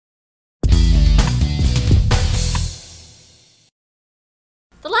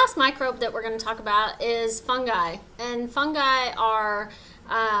The last microbe that we're going to talk about is fungi. And fungi are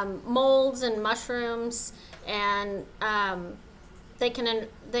molds and mushrooms, and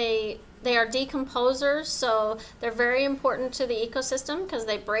they are decomposers, so they're very important to the ecosystem because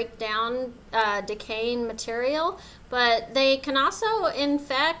they break down decaying material. But they can also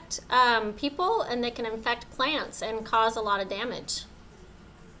infect people, and they can infect plants and cause a lot of damage.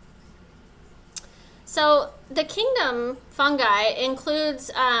 So the kingdom fungi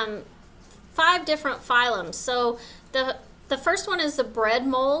includes 5 different phylums. So the first one is the bread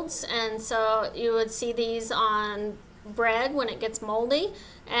molds, and so you would see these on bread when it gets moldy.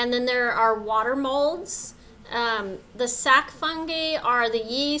 And then there are water molds. The sac fungi are the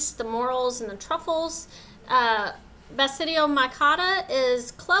yeast, the morels, and the truffles. Basidiomycota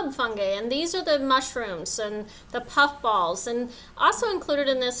is club fungi, and these are the mushrooms and the puffballs. And also included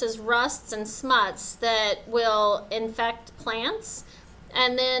in this is rusts and smuts that will infect plants.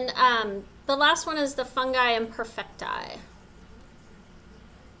 And then the last one is the fungi imperfecti.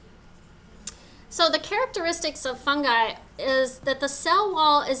 So the characteristics of fungi is that the cell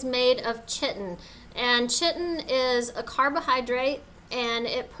wall is made of chitin, and chitin is a carbohydrate, and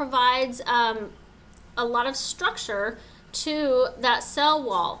it provides a lot of structure to that cell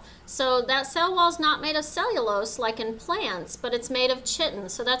wall. So that cell wall is not made of cellulose like in plants, but it's made of chitin.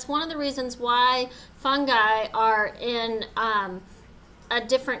 So that's one of the reasons why fungi are in a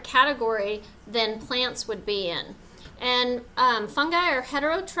different category than plants would be in. And fungi are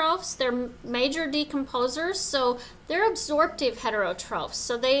heterotrophs. They're major decomposers, so they're absorptive heterotrophs.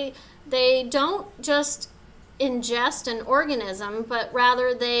 So they don't just ingest an organism, but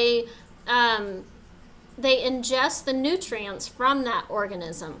rather they ingest the nutrients from that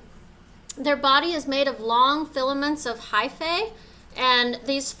organism. Their body is made of long filaments of hyphae, and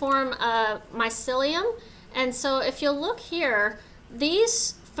these form a mycelium. And so if you look here,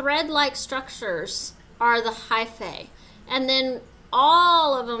 these thread-like structures are the hyphae, and then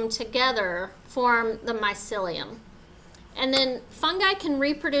all of them together form the mycelium. And then fungi can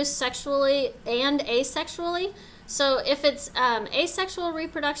reproduce sexually and asexually. So if it's asexual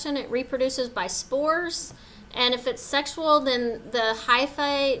reproduction, it reproduces by spores, and if it's sexual, then the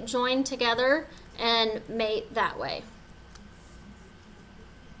hyphae join together and mate that way.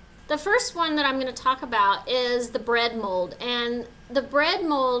 The first one that I'm going to talk about is the bread mold, and the bread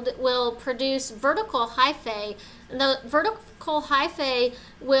mold will produce vertical hyphae. The vertical hyphae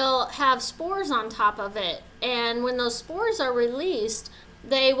will have spores on top of it, and when those spores are released,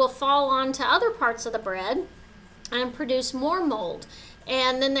 they will fall onto other parts of the bread and produce more mold.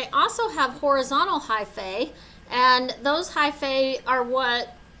 And then they also have horizontal hyphae, and those hyphae are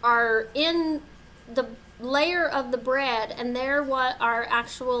what are in the layer of the bread, and they're what are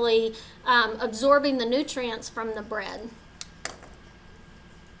actually absorbing the nutrients from the bread.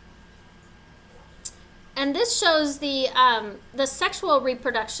 And this shows the sexual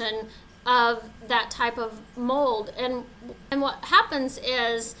reproduction of that type of mold. And what happens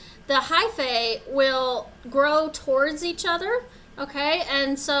is the hyphae will grow towards each other, okay?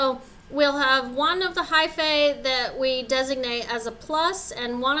 And so we'll have one of the hyphae that we designate as a plus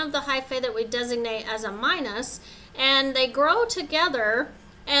and one of the hyphae that we designate as a minus, and they grow together,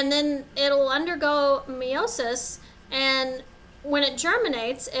 and then it'll undergo meiosis, and when it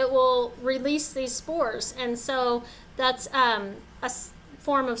germinates, it will release these spores, and so that's a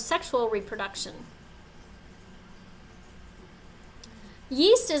form of sexual reproduction.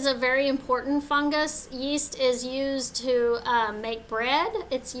 Yeast is a very important fungus. Yeast is used to make bread.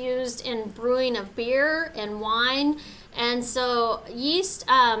 It's used in brewing of beer and wine. And so yeast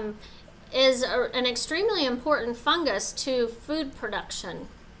is an extremely important fungus to food production.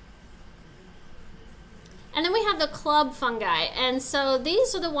 And then we have the club fungi. And so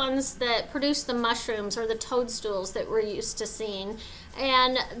these are the ones that produce the mushrooms or the toadstools that we're used to seeing.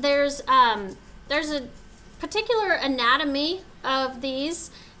 And there's a particular anatomy of these,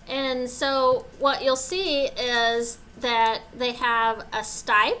 and so what you'll see is that they have a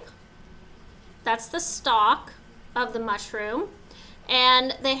stipe, that's the stalk of the mushroom,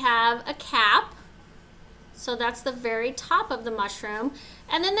 and they have a cap, so that's the very top of the mushroom,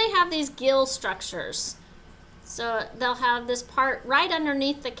 and then they have these gill structures. So they'll have this part right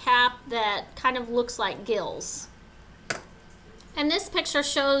underneath the cap that kind of looks like gills. And this picture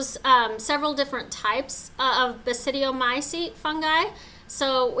shows several different types of basidiomycete fungi.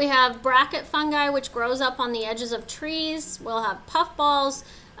 So we have bracket fungi, which grows up on the edges of trees. We'll have puffballs,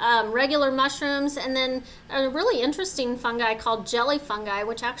 regular mushrooms, and then a really interesting fungi called jelly fungi,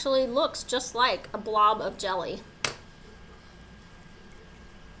 which actually looks just like a blob of jelly.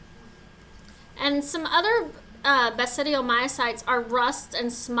 And some other basidiomycetes are rusts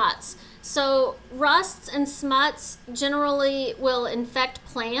and smuts. So rusts and smuts generally will infect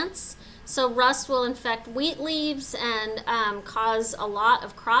plants. So rust will infect wheat leaves and cause a lot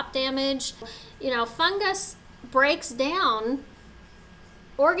of crop damage. You know, fungus breaks down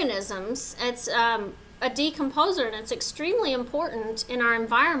organisms. It's a decomposer, and it's extremely important in our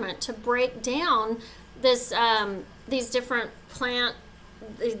environment to break down this these different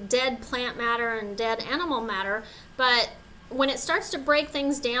dead plant matter and dead animal matter. But when it starts to break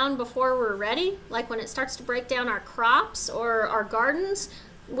things down before we're ready, like when it starts to break down our crops or our gardens,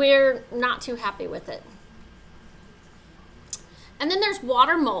 we're not too happy with it. And then there's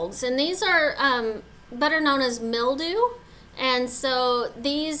water molds, and these are better known as mildew. And so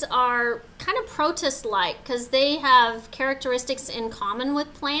these are kind of protist-like because they have characteristics in common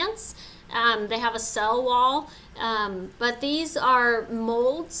with plants. They have a cell wall, but these are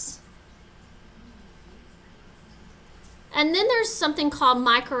molds. And then there's something called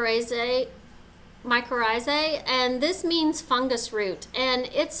mycorrhizae, and this means fungus root. And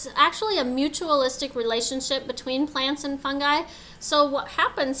it's actually a mutualistic relationship between plants and fungi. So what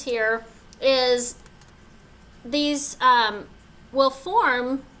happens here is these will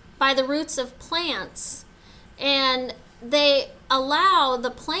form by the roots of plants, and they allow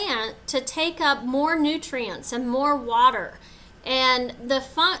the plant to take up more nutrients and more water. And the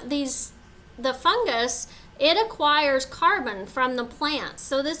fungus, it acquires carbon from the plant.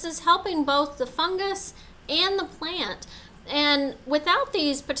 So this is helping both the fungus and the plant. And without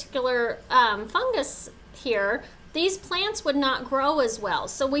these particular fungus here, these plants would not grow as well.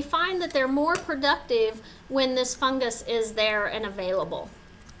 So we find that they're more productive when this fungus is there and available.